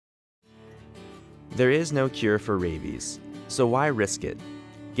There is no cure for rabies, so why risk it?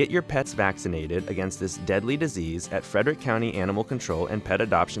 Get your pets vaccinated against this deadly disease at Frederick County Animal Control and Pet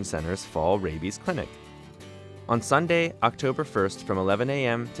Adoption Center's Fall Rabies Clinic. On Sunday, October 1st from 11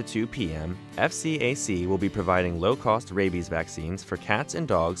 a.m. to 2 p.m., FCAC will be providing low-cost rabies vaccines for cats and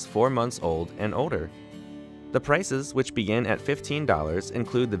dogs 4 months old and older. The prices, which begin at $15,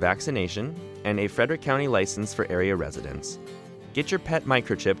 include the vaccination and a Frederick County license for area residents. Get your pet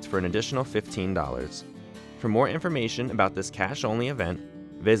microchipped for an additional $15. For more information about this cash-only event,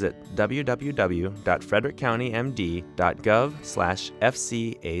 visit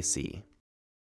www.frederickcountymd.gov/FCAC.